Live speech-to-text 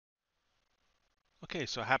Okay,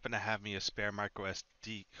 so I happen to have me a spare micro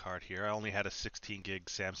SD card here. I only had a 16 gig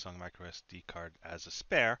Samsung micro SD card as a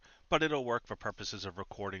spare, but it'll work for purposes of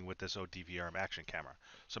recording with this ODVRM action camera.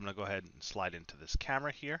 So I'm going to go ahead and slide into this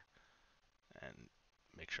camera here and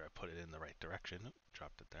make sure I put it in the right direction. Oop,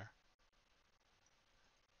 dropped it there.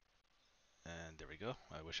 And there we go.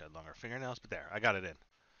 I wish I had longer fingernails, but there, I got it in.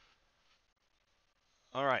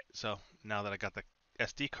 All right, so now that I got the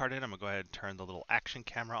SD card in, I'm going to go ahead and turn the little action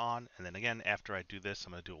camera on. And then again, after I do this,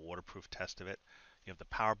 I'm going to do a waterproof test of it. You have the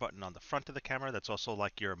power button on the front of the camera. That's also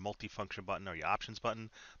like your multifunction button or your options button.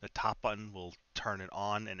 The top button will turn it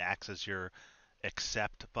on and acts as your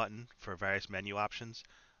accept button for various menu options.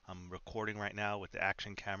 I'm recording right now with the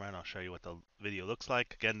action camera, and I'll show you what the video looks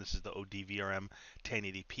like. Again, this is the ODVRM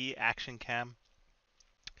 1080p action cam.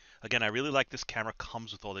 Again, I really like this camera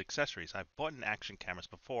comes with all the accessories. I've bought action cameras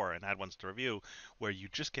before and had ones to review where you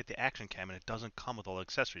just get the action cam and it doesn't come with all the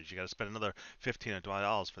accessories. You got to spend another $15 or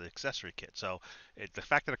 $20 for the accessory kit. So the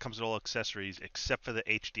fact that it comes with all accessories except for the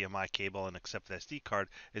HDMI cable and except for the SD card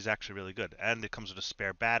is actually really good. And it comes with a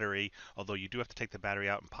spare battery, although you do have to take the battery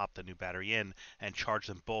out and pop the new battery in and charge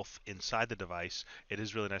them both inside the device. It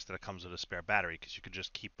is really nice that it comes with a spare battery because you can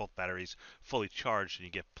just keep both batteries fully charged and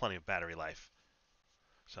you get plenty of battery life.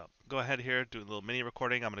 So go ahead here, do a little mini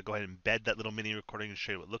recording. I'm going to go ahead and embed that little mini recording and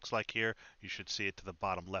show you what it looks like here. You should see it to the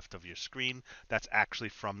bottom left of your screen. That's actually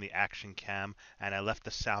from the action cam, and I left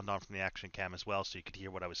the sound on from the action cam as well so you could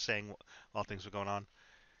hear what I was saying while things were going on.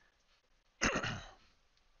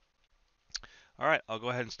 All right, I'll go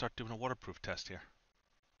ahead and start doing a waterproof test here.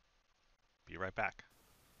 Be right back.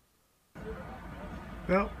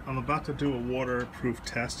 Well, I'm about to do a waterproof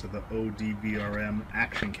test of the ODVRM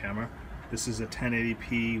action camera. This is a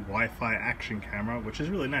 1080p Wi-Fi action camera, which is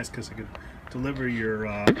really nice because it could deliver your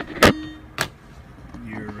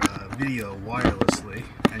video wirelessly,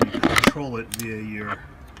 and you can control it via your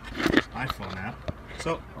iPhone app.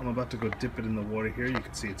 So I'm about to go dip it in the water here. You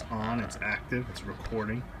can see it's on, it's active, it's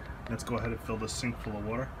recording. Let's go ahead and fill this sink full of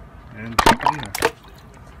water and dip it in there.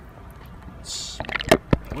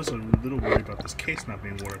 I was a little worried about this case not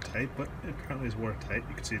being watertight, but it apparently is watertight.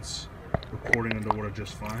 You can see it's recording underwater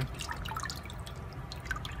just fine.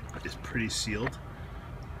 It's pretty sealed.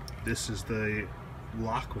 This is the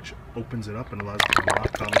lock which opens it up and allows it to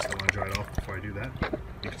unlock. Obviously I want to dry it off before I do that.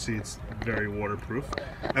 You can see it's very waterproof.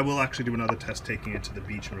 I will actually do another test taking it to the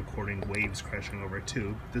beach and recording waves crashing over it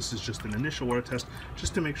too. This is just an initial water test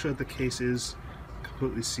just to make sure that the case is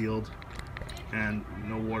completely sealed and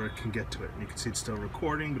no water can get to it. And you can see it's still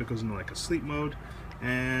recording, but it goes into like a sleep mode,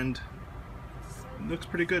 and it looks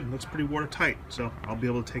pretty good. It looks pretty watertight. So I'll be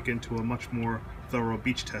able to take it into a much more thorough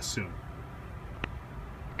beach test soon.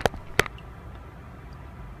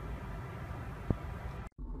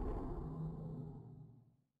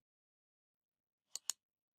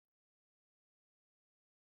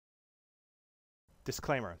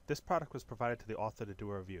 Disclaimer: this product was provided to the author to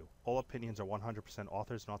do a review. All opinions are 100%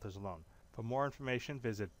 authors and authors alone. For more information,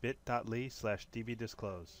 visit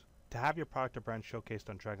bit.ly/dvdisclose. To have your product or brand showcased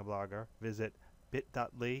on Dragon Blogger, visit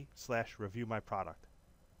bit.ly/reviewmyproduct.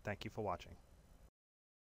 Thank you for watching.